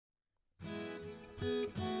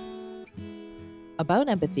About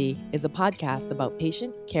Empathy is a podcast about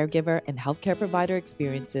patient, caregiver, and healthcare provider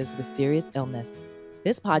experiences with serious illness.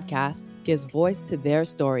 This podcast gives voice to their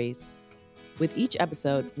stories. With each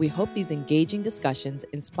episode, we hope these engaging discussions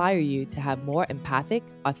inspire you to have more empathic,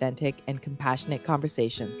 authentic, and compassionate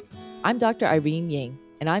conversations. I'm Dr. Irene Ying,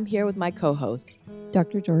 and I'm here with my co-host,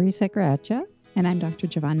 Dr. Jory Sekaracha. And I'm Dr.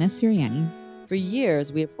 Giovanna Siriani. For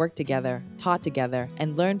years, we have worked together, taught together,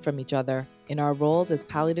 and learned from each other in our roles as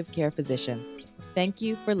palliative care physicians. Thank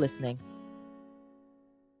you for listening.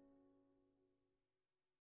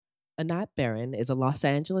 Anat Baron is a Los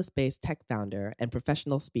Angeles-based tech founder and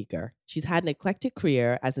professional speaker. She's had an eclectic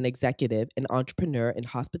career as an executive and entrepreneur in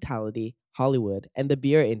hospitality, Hollywood, and the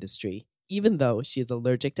beer industry, even though she is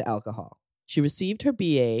allergic to alcohol. She received her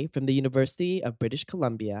BA from the University of British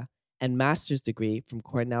Columbia and master's degree from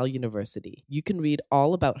Cornell University. You can read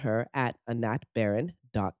all about her at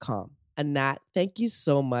anatbaron.com. Anat, thank you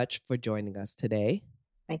so much for joining us today.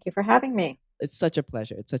 Thank you for having me. It's such a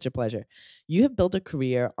pleasure. It's such a pleasure. You have built a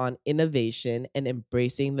career on innovation and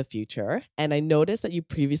embracing the future. And I noticed that you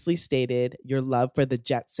previously stated your love for the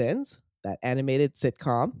Jetsons, that animated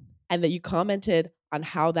sitcom, and that you commented on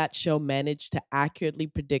how that show managed to accurately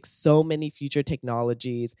predict so many future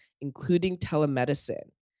technologies, including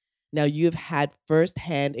telemedicine. Now, you've had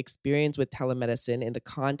firsthand experience with telemedicine in the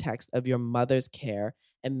context of your mother's care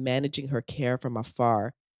and managing her care from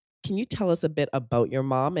afar. Can you tell us a bit about your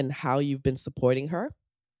mom and how you've been supporting her?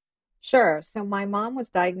 Sure. So my mom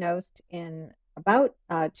was diagnosed in about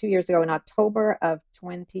 2 years ago in October of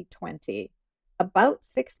 2020, about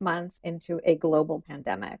 6 months into a global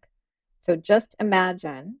pandemic. So just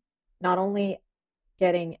imagine not only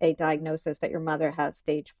getting a diagnosis that your mother has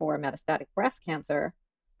stage 4 metastatic breast cancer,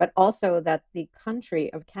 but also that the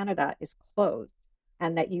country of Canada is closed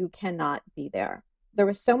and that you cannot be there. There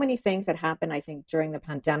were so many things that happened, I think, during the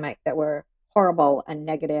pandemic that were horrible and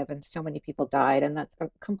negative, and so many people died, and that's a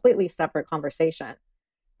completely separate conversation.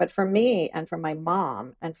 But for me and for my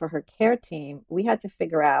mom and for her care team, we had to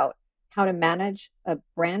figure out how to manage a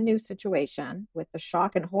brand new situation with the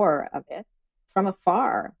shock and horror of it from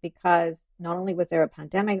afar, because not only was there a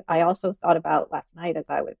pandemic, I also thought about last night as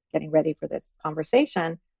I was getting ready for this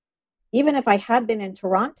conversation, even if I had been in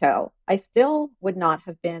Toronto, I still would not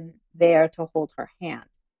have been there to hold her hand.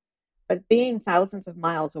 But being thousands of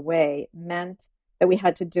miles away meant that we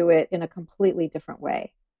had to do it in a completely different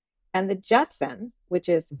way. And the Jetsons, which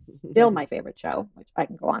is still my favorite show, which I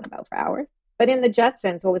can go on about for hours. But in the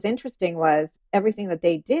Jetsons, what was interesting was everything that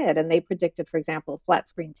they did. And they predicted, for example, flat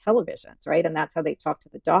screen televisions, right? And that's how they talked to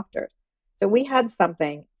the doctors. So we had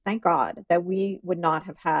something, thank God, that we would not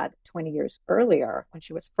have had 20 years earlier when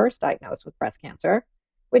she was first diagnosed with breast cancer,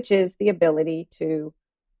 which is the ability to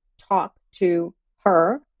talk to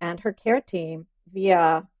her and her care team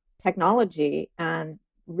via technology. And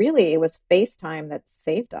really, it was FaceTime that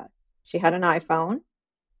saved us. She had an iPhone,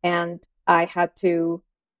 and I had to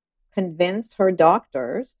convince her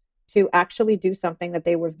doctors to actually do something that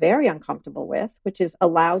they were very uncomfortable with, which is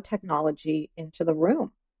allow technology into the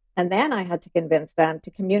room. And then I had to convince them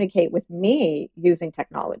to communicate with me using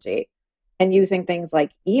technology and using things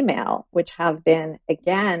like email, which have been,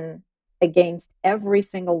 again, against every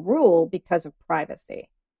single rule because of privacy.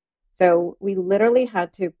 So we literally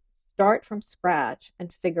had to start from scratch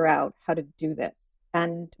and figure out how to do this.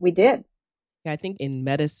 And we did. I think in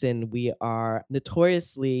medicine, we are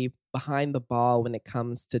notoriously behind the ball when it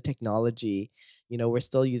comes to technology. You know, we're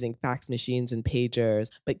still using fax machines and pagers.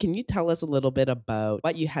 But can you tell us a little bit about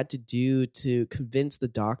what you had to do to convince the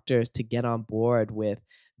doctors to get on board with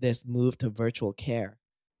this move to virtual care?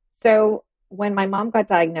 So when my mom got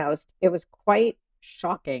diagnosed, it was quite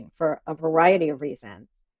shocking for a variety of reasons,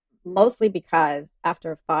 mostly because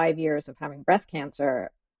after 5 years of having breast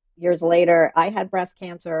cancer, years later, I had breast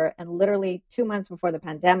cancer. And literally 2 months before the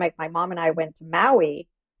pandemic, my mom and I went to Maui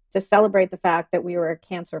to celebrate the fact that we were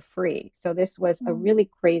cancer-free. So this was a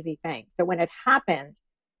really crazy thing. So when it happened,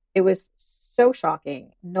 it was so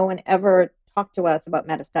shocking. No one ever talked to us about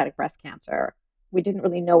metastatic breast cancer. We didn't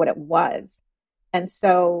really know what it was. And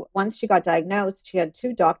so once she got diagnosed, she had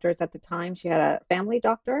 2 doctors at the time. She had a family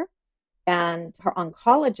doctor, and her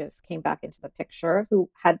oncologist came back into the picture, who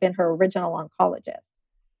had been her original oncologist.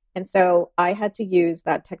 And so I had to use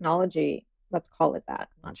that technology. Let's call it that.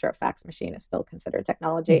 I'm not sure if fax machine is still considered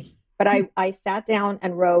technology, but I sat down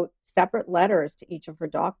and wrote separate letters to each of her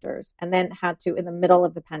doctors, and then had to, in the middle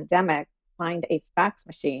of the pandemic, find a fax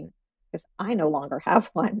machine because I no longer have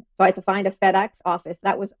one. So I had to find a FedEx office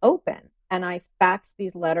that was open, and I faxed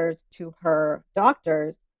these letters to her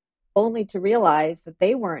doctors only to realize that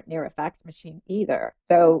they weren't near a fax machine either.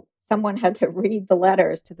 So someone had to read the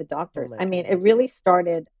letters to the Oh doctors. my I mean, it goodness. really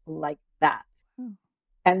started like that. Hmm.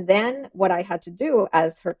 And then what I had to do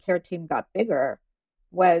as her care team got bigger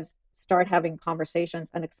was start having conversations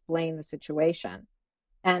and explain the situation.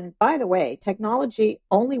 And by the way, technology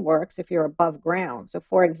only works if you're above ground. So,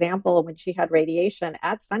 for example, when she had radiation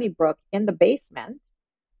at Sunnybrook in the basement,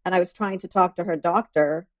 and I was trying to talk to her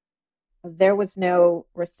doctor, there was no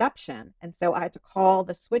reception. And so I had to call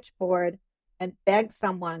the switchboard and beg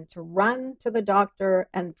someone to run to the doctor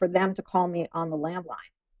and for them to call me on the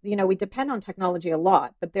landline. We depend on technology a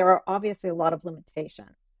lot, but there are obviously a lot of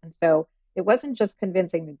limitations. And so it wasn't just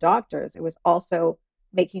convincing the doctors, it was also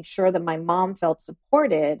making sure that my mom felt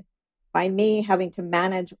supported by me having to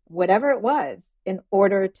manage whatever it was in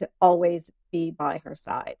order to always be by her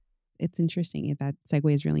side. It's interesting. That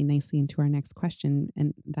segues really nicely into our next question.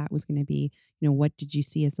 And that was going to be, what did you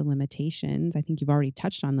see as the limitations? I think you've already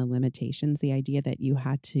touched on the limitations, the idea that you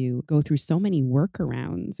had to go through so many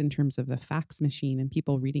workarounds in terms of the fax machine and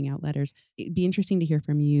people reading out letters. It'd be interesting to hear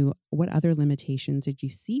from you. What other limitations did you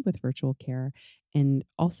see with virtual care? And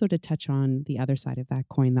also to touch on the other side of that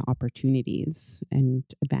coin, the opportunities and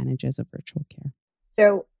advantages of virtual care.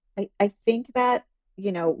 So I think that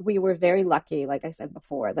we were very lucky, like I said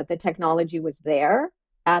before, that the technology was there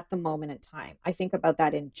at the moment in time. I think about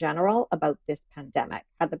that in general, about this pandemic.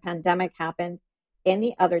 Had the pandemic happened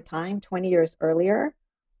any other time, 20 years earlier,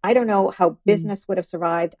 I don't know how business would have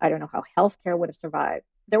survived. I don't know how healthcare would have survived.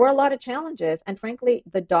 There were a lot of challenges. And frankly,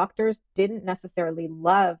 the doctors didn't necessarily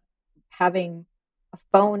love having a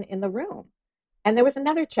phone in the room. And there was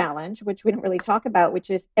another challenge, which we don't really talk about, which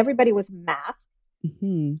is everybody was masked,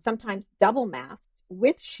 sometimes double masked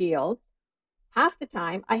with shields. Half the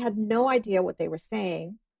time, I had no idea what they were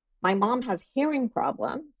saying. My mom has hearing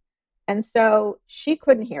problems, and so she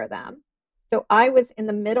couldn't hear them. So I was in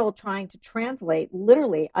the middle trying to translate.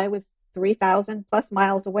 Literally, I was 3,000 plus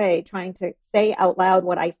miles away trying to say out loud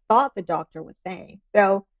what I thought the doctor was saying.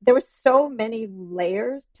 So there were so many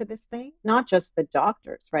layers to this thing, not just the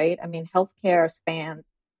doctors, right? I mean, healthcare spans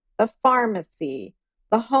the pharmacy,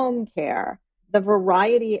 the home care, the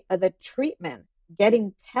variety of the treatments,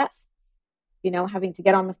 getting tests, having to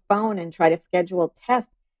get on the phone and try to schedule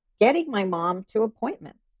tests, getting my mom to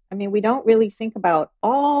appointments. I mean, we don't really think about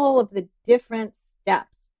all of the different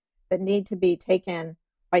steps that need to be taken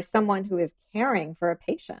by someone who is caring for a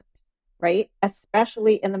patient, right?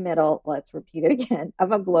 Especially in the middle, let's repeat it again,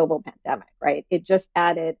 of a global pandemic, right? It just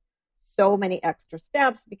added so many extra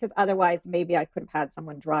steps because otherwise maybe I could have had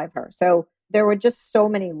someone drive her. So there were just so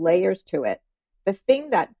many layers to it. The thing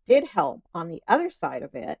that did help on the other side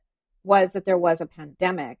of it was that there was a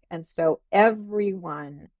pandemic. And so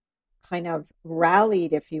everyone kind of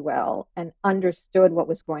rallied, if you will, and understood what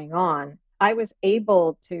was going on. I was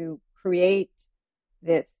able to create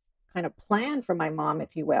this kind of plan for my mom,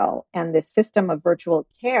 if you will, and this system of virtual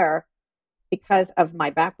care because of my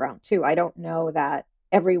background too. I don't know that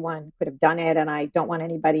everyone could have done it. And I don't want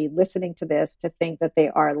anybody listening to this to think that they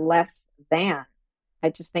are less than. I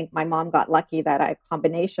just think my mom got lucky that I had a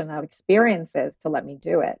combination of experiences to let me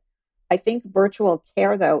do it. I think virtual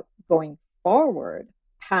care, though, going forward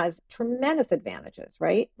has tremendous advantages,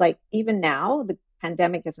 right? Like even now, the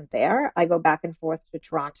pandemic isn't there. I go back and forth to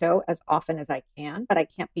Toronto as often as I can, but I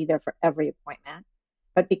can't be there for every appointment.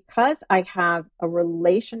 But because I have a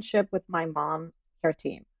relationship with my mom's care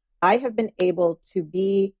team, I have been able to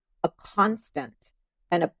be a constant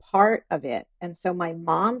and a part of it. And so my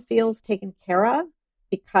mom feels taken care of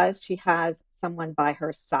because she has someone by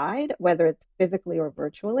her side, whether it's physically or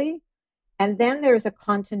virtually. And then there's a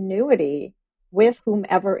continuity with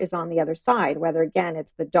whomever is on the other side, whether again,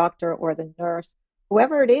 it's the doctor or the nurse,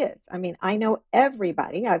 whoever it is. I mean, I know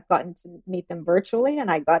everybody. I've gotten to meet them virtually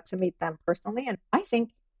and I got to meet them personally. And I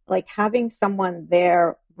think like having someone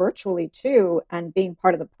there virtually too and being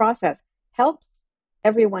part of the process helps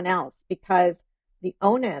everyone else because the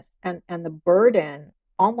onus and the burden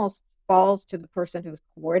almost falls to the person who's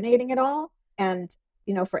coordinating it all. And,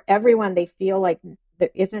 for everyone, they feel like there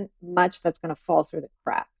isn't much that's going to fall through the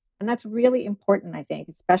cracks. And that's really important, I think,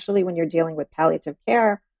 especially when you're dealing with palliative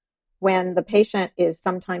care, when the patient is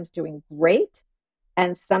sometimes doing great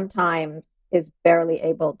and sometimes is barely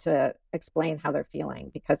able to explain how they're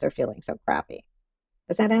feeling because they're feeling so crappy.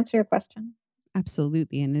 Does that answer your question?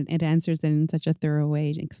 Absolutely. And it answers it in such a thorough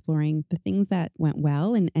way, exploring the things that went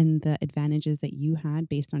well and the advantages that you had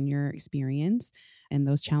based on your experience and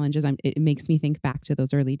those challenges. It makes me think back to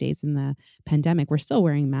those early days in the pandemic. We're still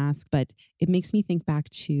wearing masks, but it makes me think back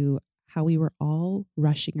to how we were all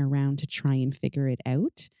rushing around to try and figure it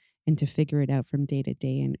out. and to figure it out from day to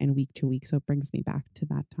day and week to week. So it brings me back to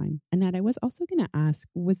that time. Annette, I was also going to ask,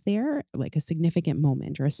 was there like a significant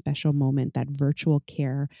moment or a special moment that virtual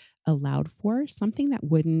care allowed for, something that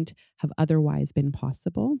wouldn't have otherwise been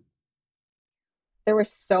possible? There were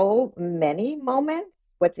so many moments.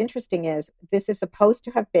 What's interesting is this is supposed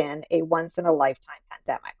to have been a once in a lifetime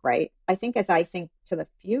pandemic, right? I think as I think to the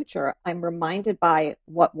future, I'm reminded by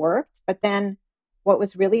what worked, but then what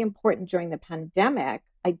was really important during the pandemic,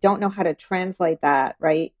 I don't know how to translate that,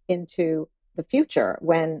 right, into the future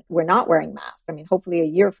when we're not wearing masks. I mean, hopefully a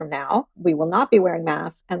year from now, we will not be wearing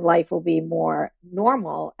masks and life will be more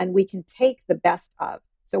normal and we can take the best of.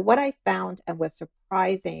 So, what I found and was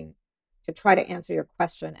surprising to try to answer your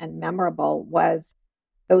question and memorable was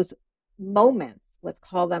those moments, let's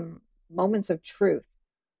call them moments of truth,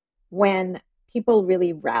 when people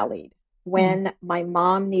really rallied, when my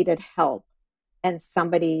mom needed help and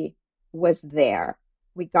somebody was there.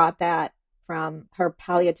 We got that from her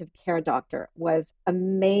palliative care doctor, was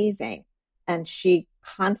amazing. And she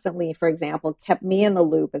constantly, for example, kept me in the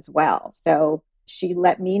loop as well. So she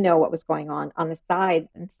let me know what was going on the side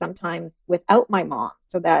and sometimes without my mom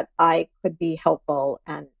so that I could be helpful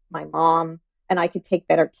and my mom and I could take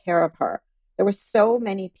better care of her. There were so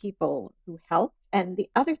many people who helped. And the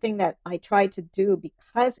other thing that I tried to do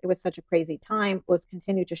because it was such a crazy time was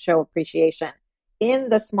continue to show appreciation in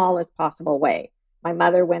the smallest possible way. My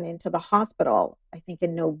mother went into the hospital, I think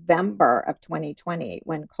in November of 2020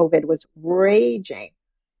 when COVID was raging.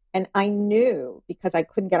 And I knew because I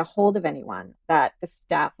couldn't get a hold of anyone that the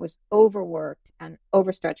staff was overworked and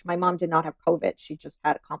overstretched. My mom did not have COVID. She just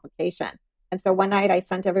had a complication. And so one night I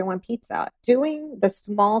sent everyone pizza, doing the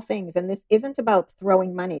small things. And this isn't about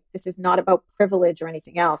throwing money. This is not about privilege or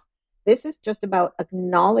anything else. This is just about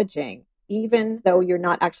acknowledging, even though you're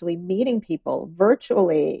not actually meeting people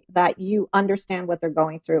virtually, that you understand what they're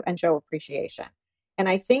going through and show appreciation. And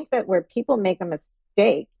I think that where people make a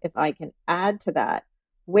mistake, if I can add to that,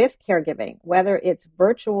 with caregiving, whether it's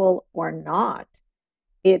virtual or not,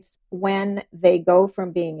 it's when they go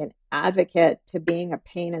from being an advocate to being a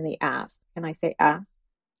pain in the ass. Can I say ass?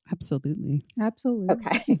 Absolutely. Absolutely.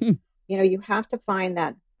 Okay. You have to find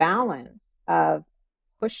that balance of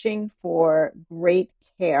pushing for great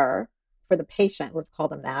care for the patient, let's call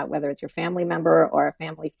them that, whether it's your family member or a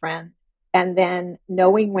family friend, and then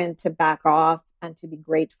knowing when to back off and to be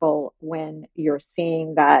grateful when you're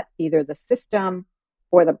seeing that either the system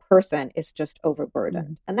or the person is just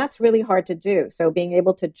overburdened. And that's really hard to do. So being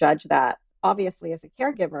able to judge that, obviously, as a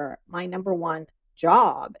caregiver, my number one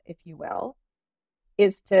job, if you will,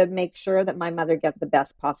 is to make sure that my mother gets the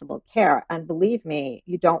best possible care. And believe me,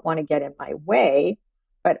 you don't want to get in my way,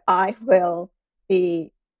 but I will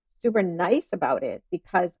be super nice about it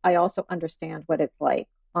because I also understand what it's like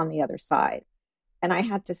on the other side. And I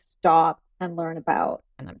had to stop and learn about,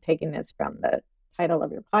 and I'm taking this from the title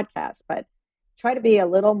of your podcast, but try to be a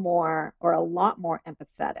little more or a lot more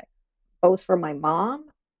empathetic, both for my mom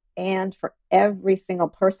and for every single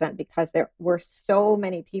person, because there were so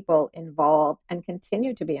many people involved and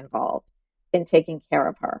continue to be involved in taking care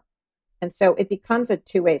of her. And so it becomes a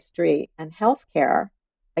two-way street. And healthcare,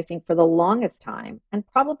 I think for the longest time, and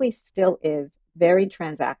probably still is, very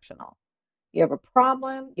transactional. You have a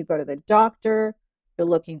problem, you go to the doctor, you're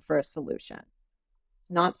looking for a solution.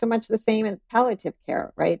 Not so much the same in palliative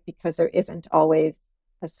care, right? Because there isn't always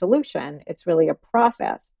a solution. It's really a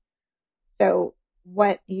process. So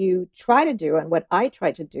what you try to do and what I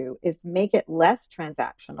try to do is make it less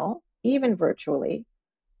transactional, even virtually,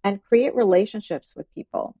 and create relationships with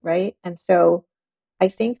people, right? And so I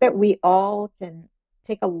think that we all can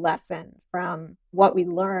take a lesson from what we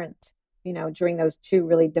learned, during those 2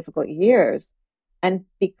 really difficult years and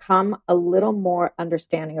become a little more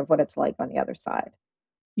understanding of what it's like on the other side.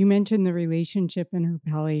 You mentioned the relationship in her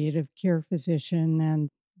palliative care physician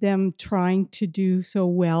and them trying to do so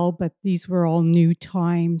well, but these were all new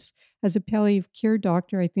times. As a palliative care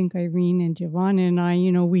doctor, I think Irene and Giovanna and I,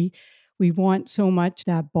 we want so much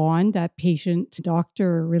that bond, that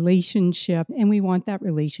patient-doctor relationship, and we want that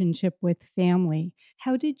relationship with family.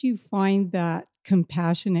 How did you find that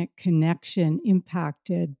compassionate connection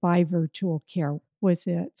impacted by virtual care? Was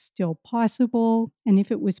it still possible? And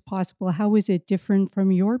if it was possible, how was it different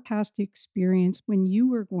from your past experience when you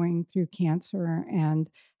were going through cancer and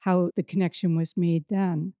how the connection was made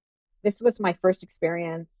then? This was my first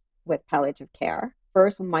experience with palliative care.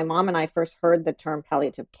 First, when my mom and I first heard the term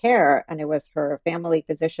palliative care, and it was her family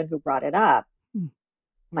physician who brought it up,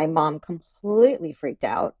 my mom completely freaked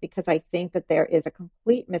out because I think that there is a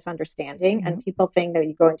complete misunderstanding and people think that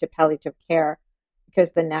you go into palliative care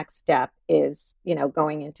because the next step is,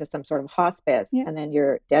 going into some sort of hospice, Yeah. and then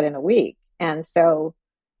you're dead in a week. And so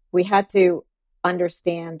we had to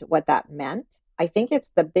understand what that meant. I think it's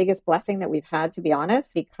the biggest blessing that we've had, to be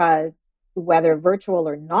honest, because whether virtual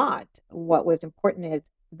or not, what was important is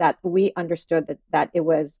that we understood that it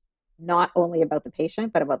was not only about the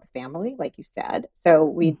patient, but about the family, like you said. So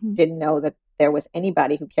we didn't know that there was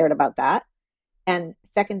anybody who cared about that. And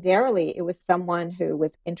secondarily, it was someone who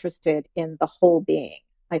was interested in the whole being.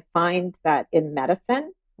 I find that in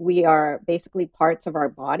medicine, we are basically parts of our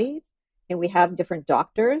bodies, and we have different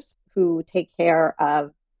doctors who take care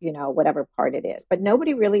of, whatever part it is. But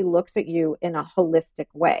nobody really looks at you in a holistic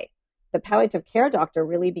way. The palliative care doctor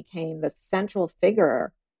really became the central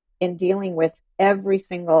figure in dealing with every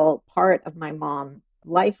single part of my mom's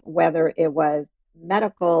life, whether it was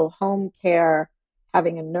medical, home care,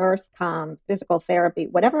 having a nurse come, physical therapy,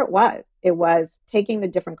 whatever it was taking the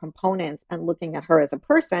different components and looking at her as a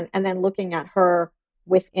person, and then looking at her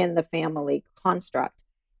within the family construct.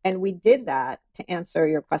 And we did that, to answer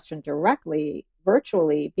your question directly,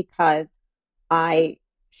 virtually, because I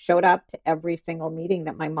showed up to every single meeting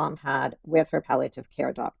that my mom had with her palliative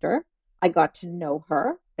care doctor. I got to know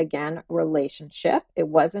her. Again, relationship. It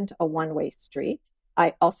wasn't a one-way street.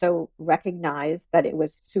 I also recognized that it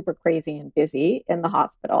was super crazy and busy in the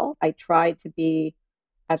hospital. I tried to be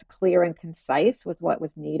as clear and concise with what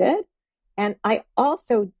was needed. And I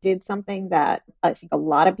also did something that I think a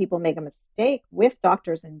lot of people make a mistake with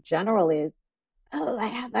doctors in general is, oh, I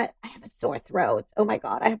have a sore throat. Oh my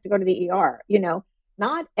God, I have to go to the ER.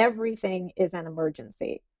 Not everything is an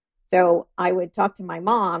emergency. So I would talk to my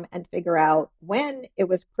mom and figure out when it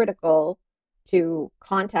was critical to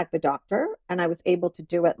contact the doctor. And I was able to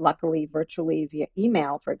do it, luckily, virtually via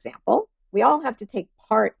email, for example. We all have to take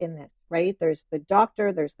part in this, right? There's the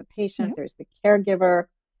doctor, there's the patient, there's the caregiver.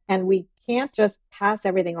 And we can't just pass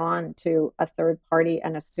everything on to a third party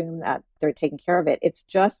and assume that they're taking care of it. It's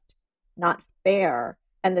just not fair.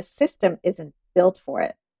 And the system isn't built for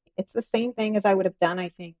it. It's the same thing as I would have done, I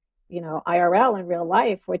think, IRL in real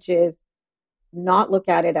life, which is not look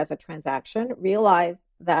at it as a transaction, realize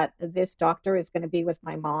that this doctor is going to be with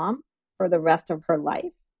my mom for the rest of her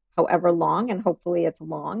life, however long, and hopefully it's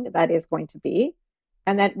long, that is going to be.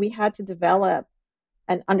 And that we had to develop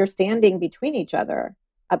an understanding between each other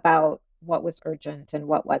about what was urgent and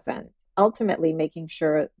what wasn't, ultimately making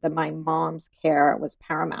sure that my mom's care was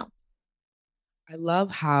paramount. I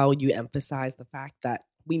love how you emphasize the fact that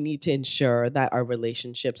we need to ensure that our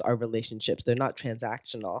relationships are relationships. They're not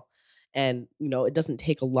transactional. And, it doesn't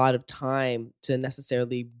take a lot of time to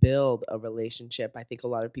necessarily build a relationship. I think a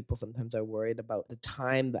lot of people sometimes are worried about the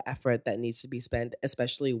time, the effort that needs to be spent,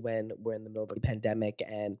 especially when we're in the middle of a pandemic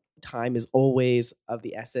and time is always of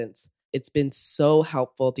the essence. It's been so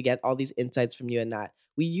helpful to get all these insights from you, Anat.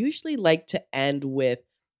 We usually like to end with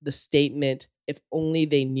the statement, if only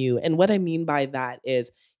they knew. And what I mean by that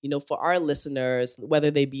is, for our listeners, whether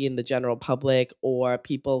they be in the general public or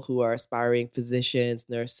people who are aspiring physicians,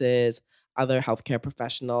 nurses, other healthcare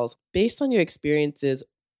professionals, based on your experiences,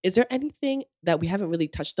 is there anything that we haven't really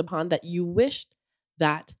touched upon that you wished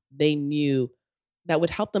that they knew that would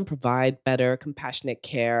help them provide better, compassionate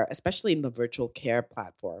care, especially in the virtual care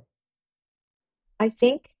platform? I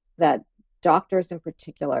think that doctors in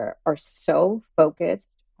particular are so focused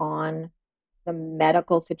on the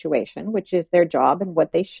medical situation, which is their job and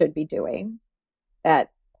what they should be doing,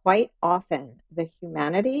 that quite often the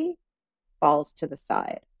humanity falls to the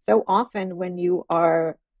side. So often when you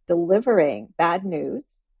are delivering bad news,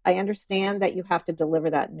 I understand that you have to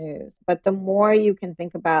deliver that news, but the more you can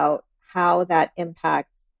think about how that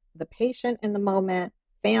impacts the patient in the moment,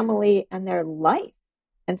 family, and their life.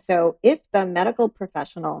 And so if the medical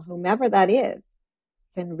professional, whomever that is,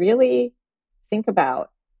 can really think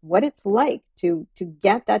about what it's like to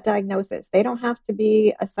get that diagnosis. They don't have to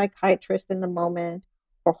be a psychiatrist in the moment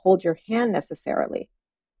or hold your hand necessarily,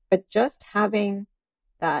 but just having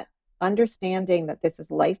that understanding that this is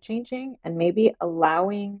life-changing and maybe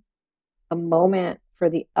allowing a moment for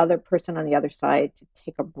the other person on the other side to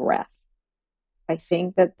take a breath. I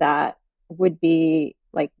think that would be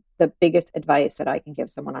like the biggest advice that I can give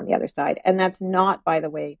someone on the other side. And that's not, by the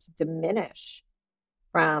way, to diminish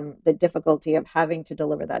from the difficulty of having to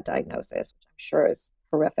deliver that diagnosis, which I'm sure is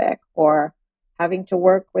horrific, or having to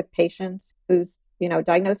work with patients whose,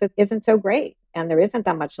 diagnosis isn't so great and there isn't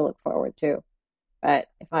that much to look forward to. But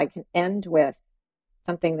if I can end with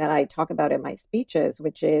something that I talk about in my speeches,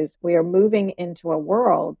 which is we are moving into a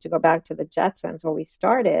world, to go back to the Jetsons where we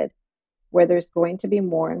started, where there's going to be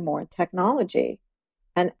more and more technology.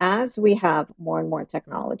 And as we have more and more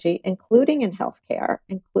technology, including in healthcare,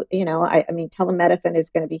 I mean, telemedicine is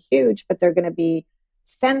going to be huge, but there are going to be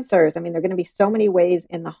sensors. I mean, there are going to be so many ways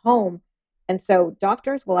in the home. And so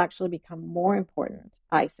doctors will actually become more important,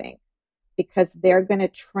 I think, because they're going to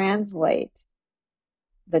translate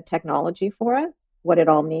the technology for us, what it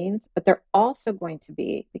all means, but they're also going to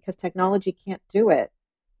be, because technology can't do it,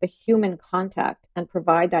 the human contact and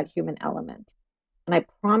provide that human element. And I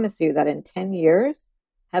promise you that in 10 years,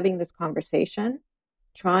 having this conversation,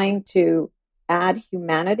 trying to add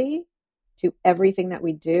humanity to everything that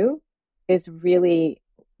we do is really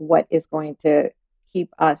what is going to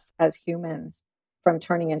keep us as humans from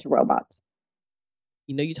turning into robots.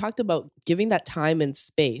 You talked about giving that time and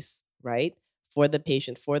space, right? For the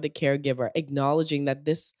patient, for the caregiver, acknowledging that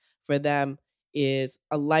this for them is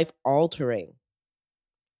a life altering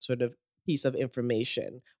sort of piece of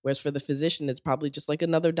information. Whereas for the physician, it's probably just like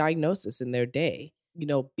another diagnosis in their day.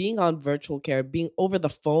 Being on virtual care, being over the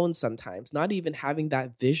phone sometimes, not even having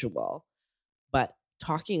that visual, but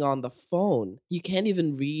talking on the phone, you can't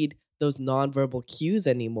even read those nonverbal cues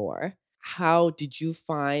anymore. How did you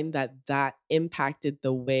find that impacted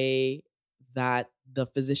the way that the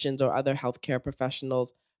physicians or other healthcare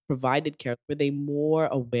professionals provided care? Were they more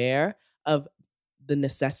aware of the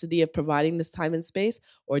necessity of providing this time and space?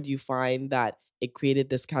 Or do you find that it created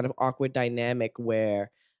this kind of awkward dynamic where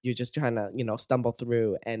you're just trying to, stumble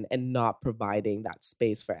through and not providing that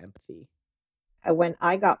space for empathy? When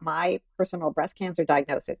I got my personal breast cancer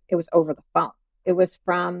diagnosis, it was over the phone. It was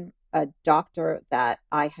from a doctor that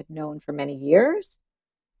I had known for many years.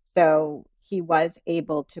 So he was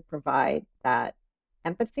able to provide that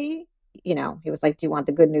empathy. He was like, "Do you want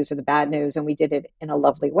the good news or the bad news?" And we did it in a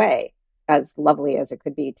lovely way, as lovely as it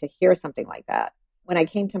could be to hear something like that. When I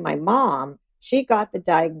came to my mom, she got the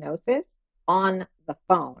diagnosis on the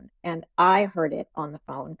phone, and I heard it on the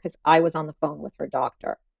phone because I was on the phone with her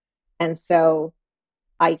doctor. And so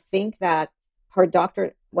I think that her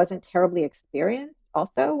doctor wasn't terribly experienced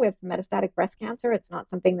also with metastatic breast cancer. It's not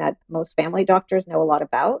something that most family doctors know a lot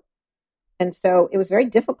about. And so it was very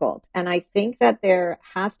difficult. And I think that there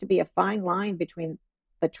has to be a fine line between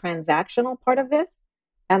the transactional part of this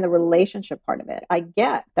and the relationship part of it. I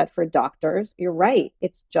get that for doctors, you're right,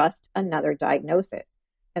 it's just another diagnosis.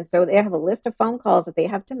 And so they have a list of phone calls that they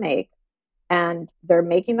have to make, and they're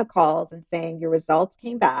making the calls and saying, "Your results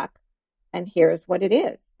came back, and here's what it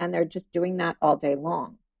is." And they're just doing that all day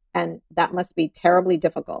long. And that must be terribly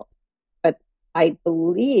difficult. But I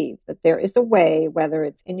believe that there is a way, whether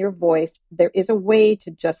it's in your voice, there is a way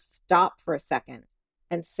to just stop for a second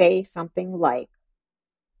and say something like,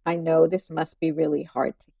 "I know this must be really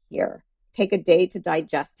hard to hear. Take a day to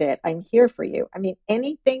digest it. I'm here for you." I mean,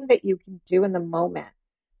 anything that you can do in the moment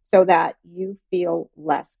so that you feel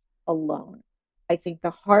less alone. I think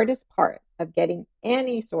the hardest part of getting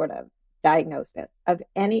any sort of diagnosis of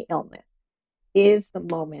any illness is the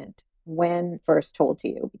moment when first told to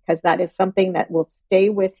you, because that is something that will stay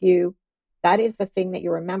with you. That is the thing that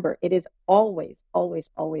you remember. It is always, always,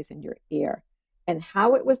 always in your ear. And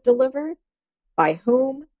how it was delivered, by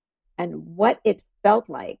whom, and what it felt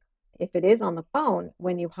like, if it is on the phone,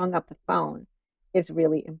 when you hung up the phone, is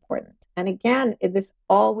really important. And again, this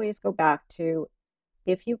always go back to,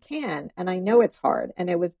 if you can, and I know it's hard, and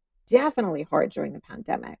it was definitely hard during the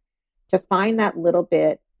pandemic, to find that little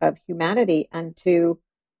bit of humanity and to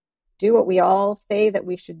do what we all say that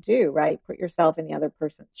we should do, right? Put yourself in the other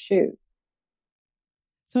person's shoes.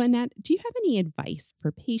 So, Anat, do you have any advice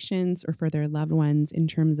for patients or for their loved ones in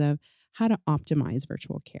terms of how to optimize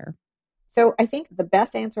virtual care? So I think the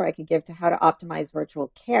best answer I could give to how to optimize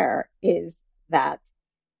virtual care is that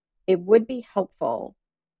it would be helpful,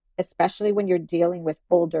 especially when you're dealing with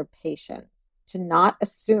older patients, to not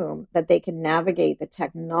assume that they can navigate the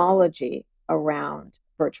technology around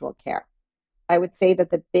virtual care. I would say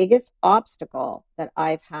that the biggest obstacle that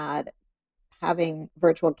I've had having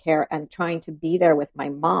virtual care and trying to be there with my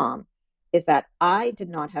mom is that I did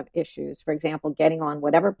not have issues, for example, getting on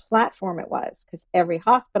whatever platform it was, because every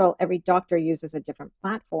hospital, every doctor uses a different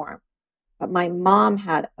platform. But my mom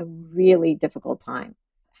had a really difficult time.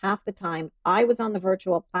 Half the time I was on the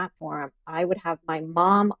virtual platform, I would have my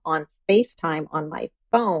mom on FaceTime on my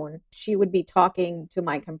phone. She would be talking to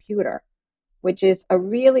my computer, which is a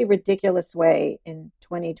really ridiculous way in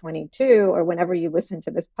 2022, or whenever you listen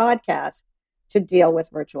to this podcast, to deal with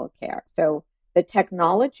virtual care. So the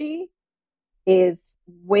technology is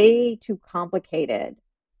way too complicated,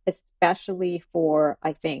 especially for,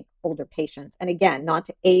 I think, older patients. And again, not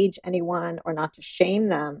to age anyone or not to shame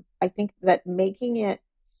them. I think that making it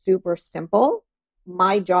super simple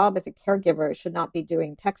my job as a caregiver should not be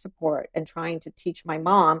doing tech support and trying to teach my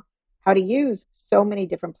mom how to use so many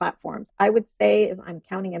different platforms. I would say, if I'm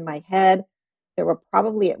counting in my head, there were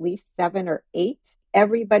probably at least 7 or 8.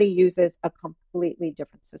 Everybody uses a completely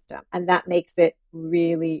different system, and that makes it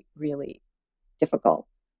really, really difficult.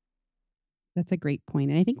 That's a great point.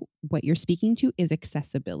 And I think what you're speaking to is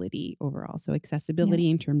accessibility overall. So, accessibility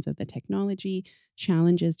in terms of the technology,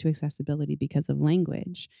 challenges to accessibility because of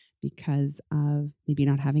language, because of maybe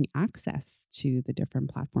not having access to the different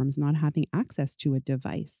platforms, not having access to a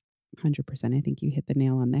device. 100%. I think you hit the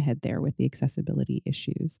nail on the head there with the accessibility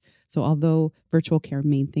issues. So, although virtual care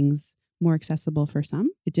made things more accessible for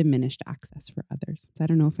some, it diminished access for others. So, I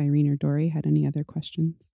don't know if Irene or Dory had any other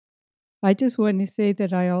questions. I just want to say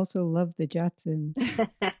that I also love the Jetsons.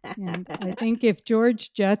 And I think if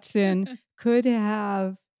George Jetson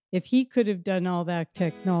if he could have done all that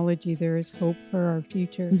technology, there is hope for our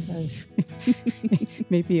future, because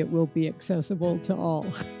maybe it will be accessible to all.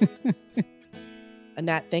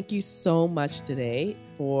 Anat, thank you so much today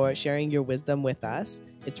for sharing your wisdom with us.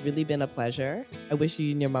 It's really been a pleasure. I wish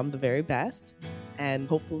you and your mom the very best. And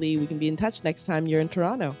hopefully we can be in touch next time you're in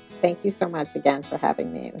Toronto. Thank you so much again for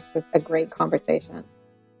having me. It was just a great conversation.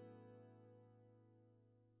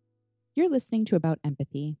 You're listening to About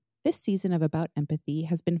Empathy. This season of About Empathy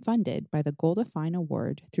has been funded by the Golda Fine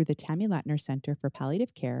Award through the Tammy Latner Centre for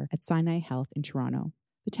Palliative Care at Sinai Health in Toronto.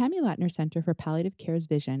 The Tammy Latner Centre for Palliative Care's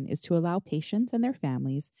vision is to allow patients and their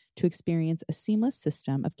families to experience a seamless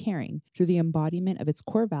system of caring through the embodiment of its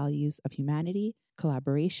core values of humanity,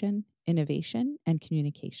 collaboration, innovation, and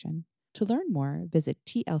communication. To learn more, visit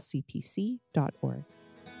tlcpc.org.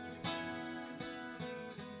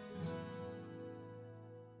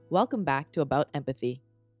 Welcome back to About Empathy.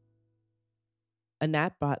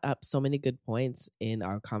 Anat brought up so many good points in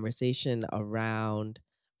our conversation around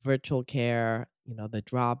virtual care, the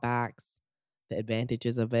drawbacks, the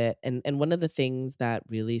advantages of it. And one of the things that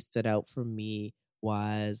really stood out for me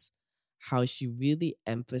was how she really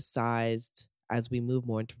emphasized, as we move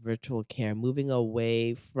more into virtual care, moving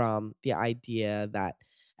away from the idea that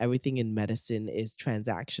everything in medicine is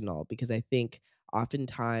transactional. Because I think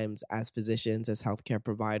oftentimes as physicians, as healthcare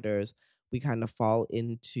providers, we kind of fall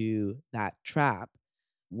into that trap,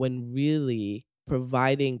 when really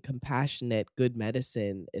providing compassionate, good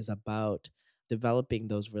medicine is about developing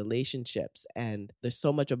those relationships. And there's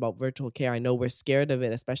so much about virtual care. I know we're scared of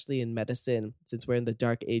it, especially in medicine, since we're in the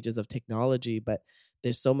dark ages of technology, but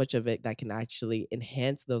there's so much of it that can actually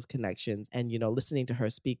enhance those connections. And, listening to her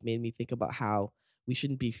speak made me think about how we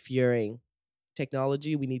shouldn't be fearing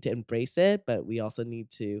technology. We need to embrace it, but we also need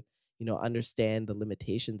to, understand the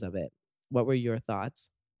limitations of it. What were your thoughts?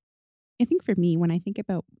 I think for me, when I think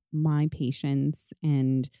about my patients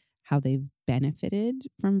and how they've benefited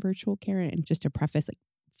from virtual care, and just to preface,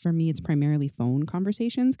 for me, it's primarily phone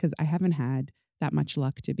conversations, because I haven't had that much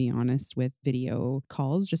luck, to be honest, with video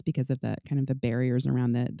calls, just because of the kind of the barriers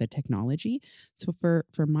around the technology. So for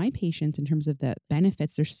my patients, in terms of the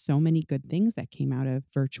benefits, there's so many good things that came out of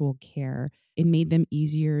virtual care. It made them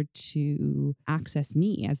easier to access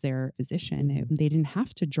me as their physician. They didn't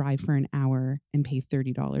have to drive for an hour and pay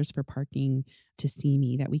 $30 for parking to see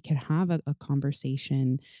me, that we could have a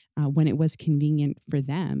conversation when it was convenient for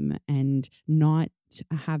them and not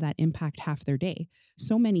have that impact half their day.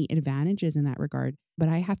 So many advantages in that regard. But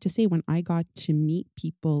I have to say, when I got to meet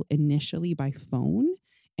people initially by phone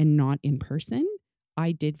and not in person,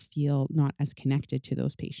 I did feel not as connected to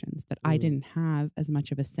those patients, that I didn't have as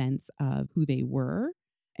much of a sense of who they were.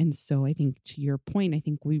 And so I think, to your point, I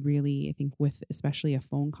think with especially a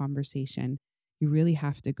phone conversation, you really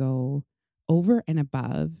have to go over and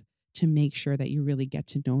above to make sure that you really get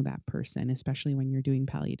to know that person, especially when you're doing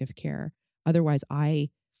palliative care. Otherwise, I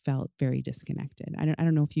felt very disconnected. I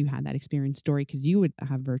don't know if you had that experience, Dory, because you would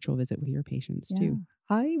have virtual visit with your patients too.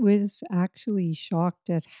 I was actually shocked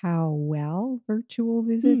at how well virtual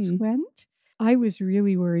visits went. I was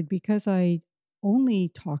really worried because I only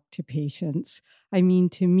talk to patients. I mean,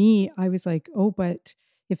 to me, I was like, oh, but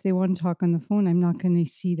if they want to talk on the phone, I'm not going to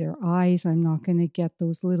see their eyes. I'm not going to get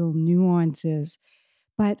those little nuances.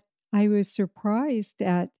 But I was surprised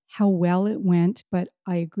at how well it went. But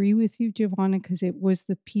I agree with you, Giovanna, because it was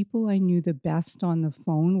the people I knew the best on the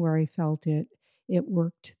phone where I felt it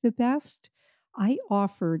worked the best. I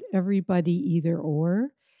offered everybody either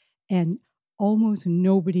or, and almost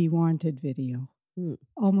nobody wanted video.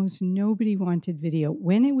 Almost nobody wanted video.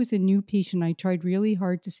 When it was a new patient, I tried really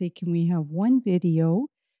hard to say, can we have one video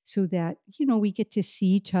so that, we get to see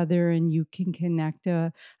each other and you can connect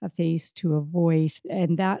a face to a voice.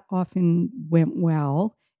 And that often went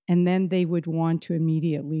well. and then they would want to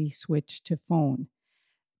immediately switch to phone.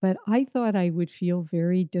 But I thought I would feel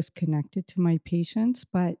very disconnected to my patients,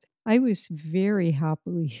 but I was very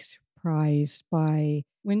happily surprised by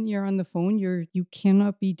when you're on the phone, you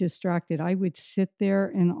cannot be distracted. I would sit there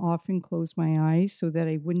and often close my eyes so that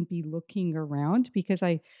I wouldn't be looking around because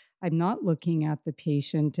I'm not looking at the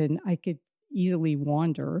patient and I could easily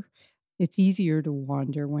wander. It's easier to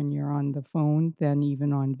wander when you're on the phone than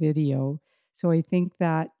even on video. So I think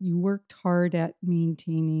that you worked hard at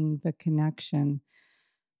maintaining the connection.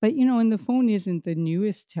 But, and the phone isn't the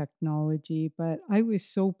newest technology, but I was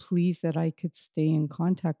so pleased that I could stay in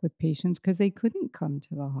contact with patients because they couldn't come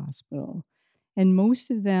to the hospital. And most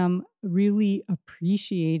of them really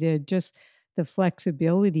appreciated just the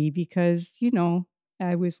flexibility because,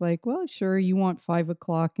 I was like, well, sure, you want 5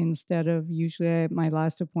 o'clock instead of usually my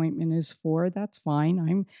last appointment is 4. That's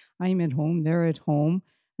fine. I'm at home. They're at home.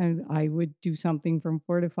 And I would do something from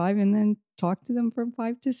 4 to 5 and then talk to them from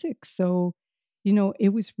 5 to 6. So it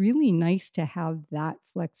was really nice to have that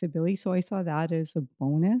flexibility. So I saw that as a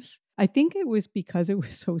bonus. I think it was because it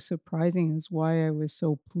was so surprising is why I was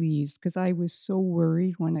so pleased because I was so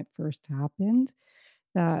worried when it first happened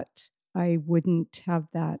that I wouldn't have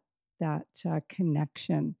that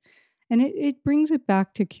connection. And it brings it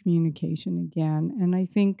back to communication again. And I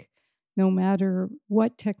think no matter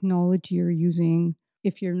what technology you're using,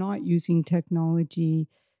 if you're not using technology,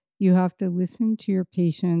 you have to listen to your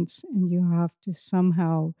patients and you have to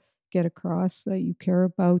somehow get across that you care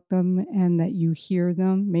about them and that you hear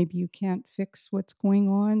them. Maybe you can't fix what's going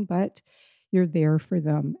on, but you're there for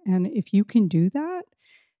them. And if you can do that,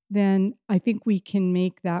 then I think we can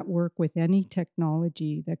make that work with any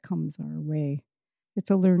technology that comes our way.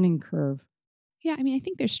 It's a learning curve. Yeah, I mean, I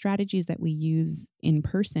think there's strategies that we use in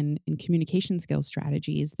person in communication skills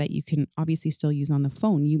strategies that you can obviously still use on the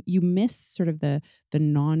phone. You miss sort of the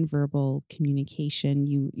nonverbal communication.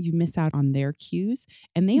 You miss out on their cues,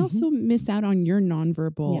 and they Mhm. also miss out on your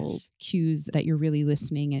nonverbal Yes. cues that you're really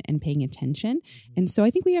listening and paying attention. And so I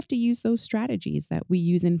think we have to use those strategies that we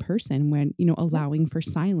use in person when, allowing for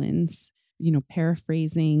silence,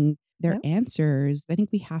 paraphrasing their Yep. answers. I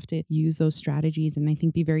think we have to use those strategies and I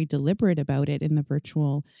think be very deliberate about it in the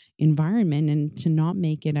virtual environment and to not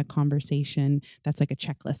make it a conversation that's like a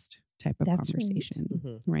checklist type of That's right. conversation,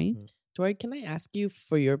 Mm-hmm. right? Mm-hmm. Tori, can I ask you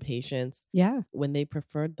for your patients Yeah. when they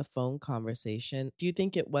preferred the phone conversation? Do you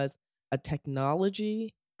think it was a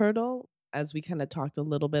technology hurdle, as we kind of talked a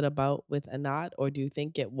little bit about with Anat, or do you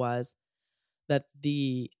think it was that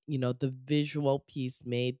the visual piece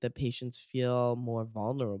made the patients feel more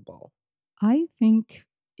vulnerable? I think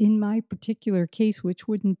in my particular case, which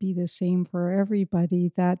wouldn't be the same for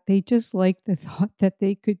everybody, that they just like the thought that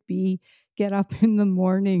they could get up in the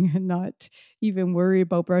morning and not even worry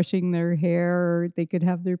about brushing their hair, or they could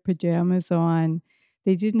have their pajamas on.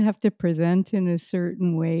 They didn't have to present in a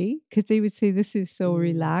certain way because they would say, this is so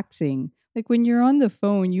relaxing. Like when you're on the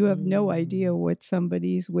phone, you have no idea what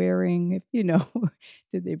somebody's wearing. If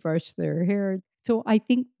did they brush their hair? So I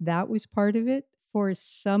think that was part of it. For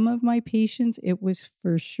some of my patients, it was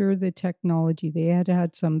for sure the technology. They had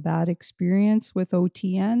had some bad experience with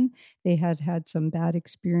OTN. They had had some bad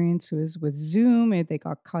experiences with Zoom, and they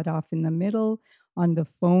got cut off in the middle. On the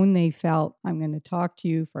phone, they felt, I'm going to talk to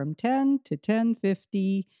you from 10 to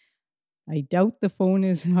 10:50. I doubt the phone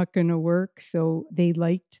is not going to work. So they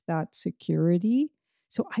liked that security.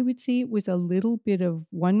 So I would say it was a little bit of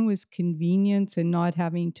one was convenience and not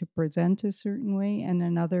having to present a certain way, and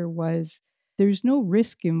another was there's no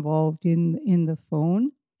risk involved in the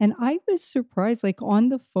phone. And I was surprised, like on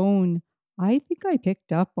the phone, I think I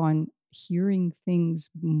picked up on hearing things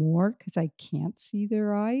more because I can't see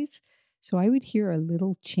their eyes. So I would hear a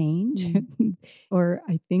little change. Or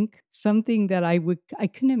I think something that I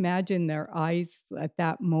couldn't imagine their eyes at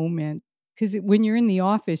that moment. Because when you're in the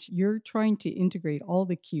office, you're trying to integrate all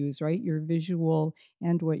the cues, right? Your visual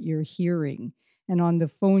and what you're hearing. And on the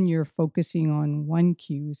phone, you're focusing on one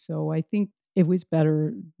cue. So I think it was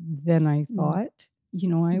better than I thought.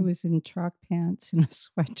 I was in track pants and a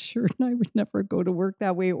sweatshirt, and I would never go to work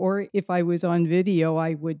that way. Or if I was on video,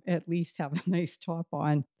 I would at least have a nice top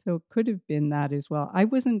on. So it could have been that as well. I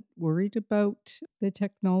wasn't worried about the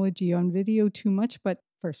technology on video too much, but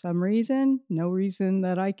for some reason, no reason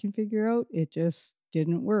that I can figure out, it just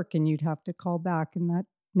didn't work. And you'd have to call back. And that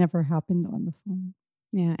never happened on the phone.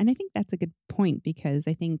 Yeah. And I think that's a good point because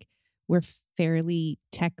I think we're fairly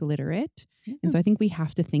tech literate. Yeah. And so I think we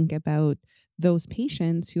have to think about those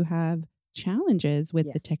patients who have challenges with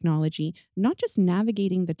Yeah. the technology, not just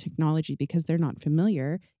navigating the technology because they're not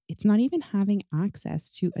familiar, it's not even having access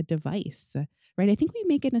to a device, right? I think we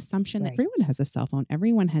make an assumption that everyone Right. has a cell phone,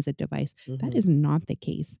 everyone has a device. That Mhm. is not the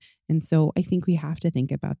case. And so I think we have to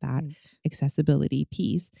think about that Right. accessibility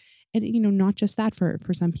piece. And, not just that,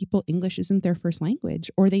 for some people, English isn't their first language,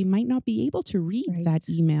 or they might not be able to read Right. that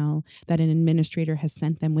email that an administrator has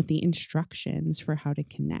sent them with the instructions for how to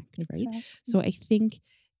connect, right? Exactly. So I think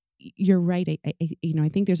you're right. I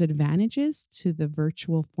think there's advantages to the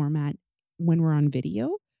virtual format when we're on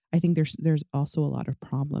video. I think there's also a lot of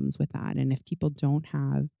problems with that. And if people don't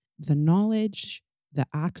have the knowledge, the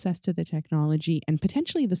access to the technology, and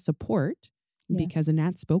potentially the support, because Yes.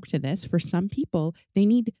 Anat spoke to this, for some people, they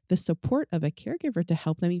need the support of a caregiver to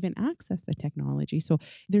help them even access the technology. So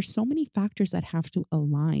there's so many factors that have to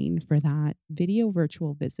align for that video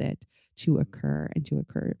virtual visit to occur and to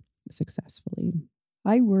occur successfully.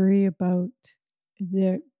 I worry about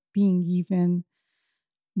there being even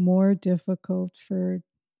more difficult for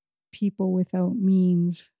people without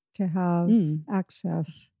means to have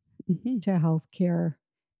access Mm-hmm. to healthcare.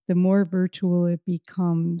 The more virtual it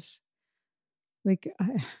becomes, like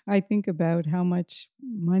I think about how much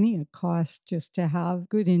money it costs just to have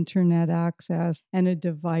good internet access and a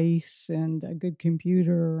device and a good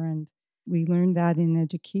computer. And we learned that in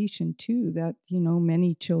education too, that,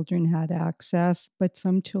 many children had access, but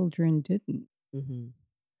some children didn't. Mhm.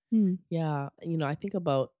 Mm. Yeah, I think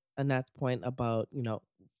about Anat's point about,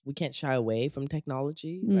 we can't shy away from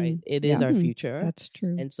technology, right? It is Yeah. our future. That's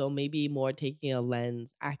true. And so maybe more taking a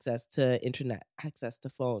lens, access to internet, access to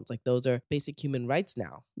phones, like those are basic human rights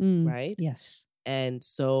now, right? Yes. And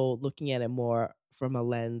so looking at it more from a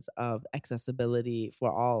lens of accessibility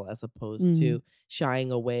for all, as opposed to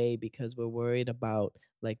shying away because we're worried about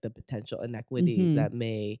like the potential inequities that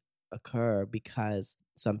may occur because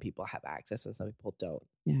some people have access and some people don't.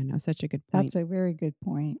 Yeah, no, such a good point. That's a very good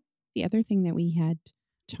point. The other thing that we had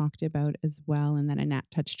talked about as well, and that Anat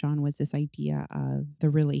touched on, was this idea of the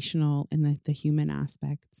relational and the human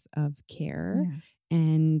aspects of care. Yeah.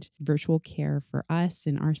 And virtual care for us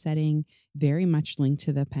in our setting very much linked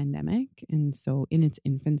to the pandemic. And so in its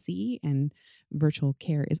infancy, and virtual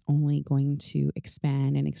care is only going to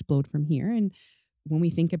expand and explode from here. And when we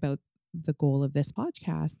think about the goal of this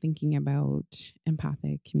podcast, thinking about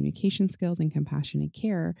empathic communication skills and compassionate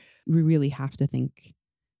care, we really have to think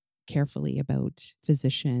carefully about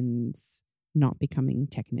physicians not becoming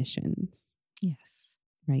technicians, Yes.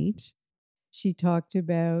 right? She talked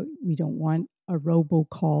about we don't want a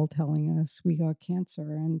robocall telling us we got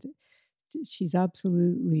cancer. And she's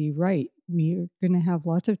absolutely right. We are going to have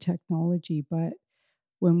lots of technology, but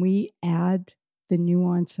when we add the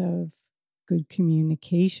nuance of good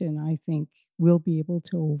communication, I think we'll be able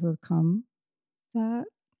to overcome that.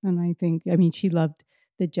 And I think, she loved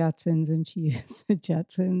the Jetsons and she used the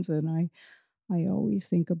Jetsons. And I always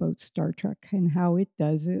think about Star Trek and how it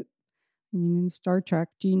does it. In Star Trek,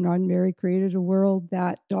 Gene Roddenberry created a world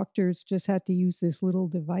that doctors just had to use this little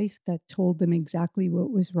device that told them exactly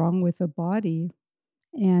what was wrong with the body.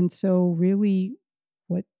 And so really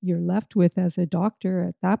what you're left with as a doctor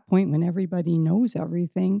at that point, when everybody knows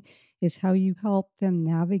everything, is how you help them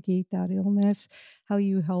navigate that illness, how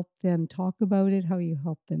you help them talk about it, how you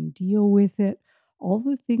help them deal with it, all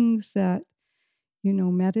the things that,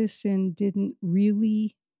 medicine didn't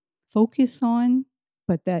really focus on,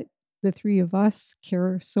 but that the three of us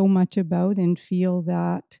care so much about and feel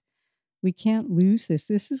that we can't lose this.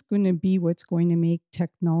 This is going to be what's going to make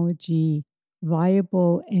technology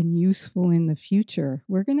viable and useful in the future.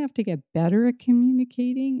 We're going to have to get better at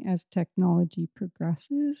communicating as technology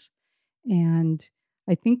progresses. And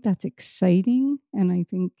I think that's exciting. And I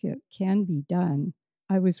think it can be done.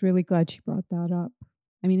 I was really glad she brought that up.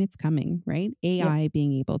 It's coming, right? AI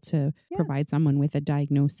being able to provide someone with a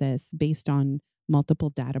diagnosis based on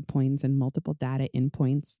multiple data points and multiple data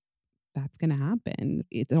endpoints. That's going to happen.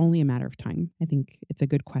 It's only a matter of time. I think it's a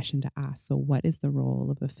good question to ask. So what is the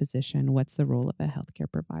role of a physician? What's the role of a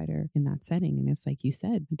healthcare provider in that setting? And it's like you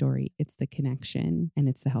said, Dory, it's the connection and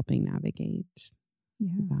it's the helping navigate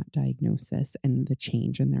that diagnosis and the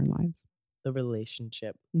change in their lives. The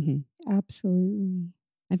relationship. Absolutely.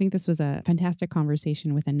 I think this was a fantastic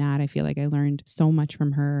conversation with Anat. I feel like I learned so much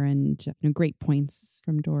from her, and great points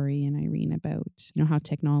from Dory and Irene about how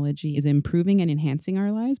technology is improving and enhancing our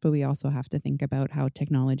lives, but we also have to think about how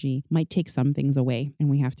technology might take some things away, and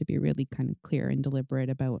we have to be really kind of clear and deliberate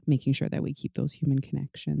about making sure that we keep those human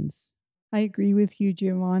connections. I agree with you,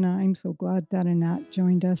 Giovanna. I'm so glad that Anat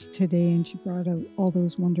joined us today and she brought out all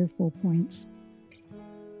those wonderful points.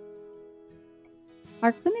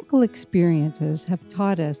 Our clinical experiences have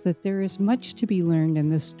taught us that there is much to be learned in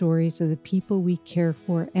the stories of the people we care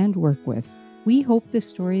for and work with. We hope the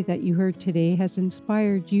story that you heard today has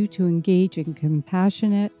inspired you to engage in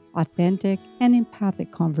compassionate, authentic, and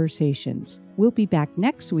empathic conversations. We'll be back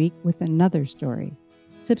next week with another story.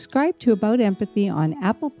 Subscribe to About Empathy on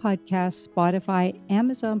Apple Podcasts, Spotify,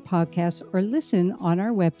 Amazon Podcasts, or listen on our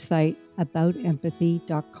website,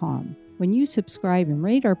 aboutempathy.com. When you subscribe and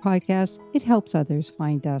rate our podcast, it helps others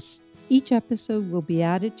find us. Each episode will be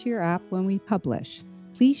added to your app when we publish.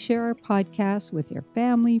 Please share our podcast with your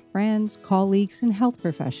family, friends, colleagues, and health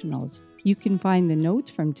professionals. You can find the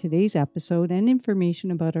notes from today's episode and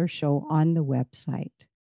information about our show on the website.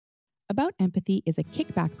 About Empathy is a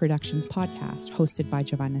Kickback Productions podcast hosted by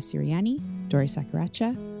Giovanna Siriani, Dori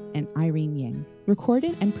Sakuracha, and Irene Ying.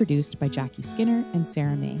 Recorded and produced by Jackie Skinner and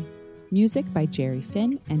Sarah May. Music by Jerry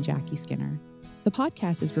Finn and Jackie Skinner. The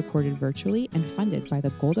podcast is recorded virtually and funded by the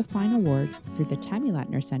Golda Fine Award through the Tammy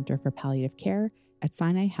Latner Center for Palliative Care at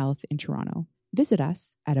Sinai Health in Toronto. Visit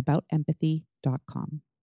us at aboutempathy.com.